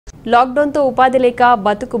లాక్డౌన్తో ఉపాధి లేక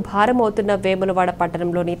బతుకు భారమవుతున్న వేములవాడ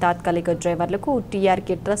పట్టణంలోని తాత్కాలిక డ్రైవర్లకు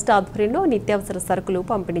టీఆర్కే ట్రస్ట్ ఆధ్వర్యంలో నిత్యావసర సరుకులు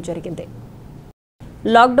పంపిణీ జరిగింది.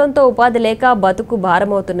 లాక్డౌన్తో ఉపాధి లేక బతుకు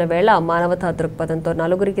భారమవుతున్న వేళ మానవతా దృక్పథంతో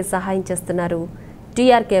నలుగురికి సహాయం చేస్తున్నారు.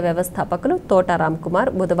 టీఆర్కే వ్యవస్థాపకులు తోట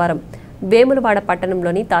రామ్కుమార్ బుధవారం వేములవాడ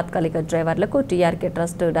పట్టణంలోని తాత్కాలిక డ్రైవర్లకు TRK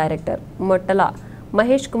trust director మొట్టల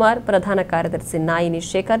Mahesh Kumar, ప్రధాన కార్యదర్శి నాయిని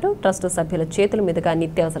శేఖర్లు ట్రస్టు సభ్యుల చేతుల మీదుగా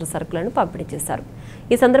నిత్యావసర సరుకులను పంపిణీ చేశారు.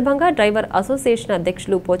 ఈ సందర్భంగా డ్రైవర్ అసోసియేషన్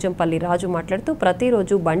అధ్యక్షులు పోచంపల్లి రాజు మాట్లాడుతూ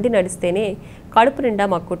ప్రతిరోజు బండి నడిస్తేనే కడుపు నిండా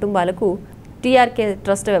మా కుటుంబాలకు టీఆర్కే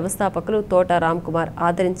ట్రస్ట్ వ్యవస్థాపకులు తోట రామ్కుమార్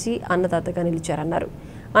ఆదరించి అన్నదాతగా నిలిచారన్నారు.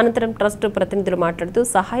 అనంతరం ట్రస్ట్ ప్రతినిధులు మాట్లాడుతూ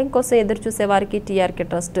సహాయం కోసం ఎదురుచూసే వారికి టీఆర్కే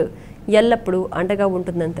ట్రస్ట్ ఎల్లప్పుడూ అండగా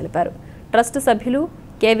ఉంటుందని తెలిపారు. ట్రస్ట్ సభ్యులు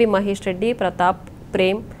కేవి మహేష్ రెడ్డి, ప్రతాప్,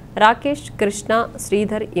 ప్రేమ్, రాకేష్, కృష్ణ,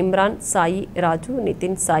 శ్రీధర్, ఇమ్రాన్, సాయి, రాజు,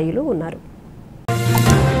 నితిన్, సాయిలు ఉన్నారు.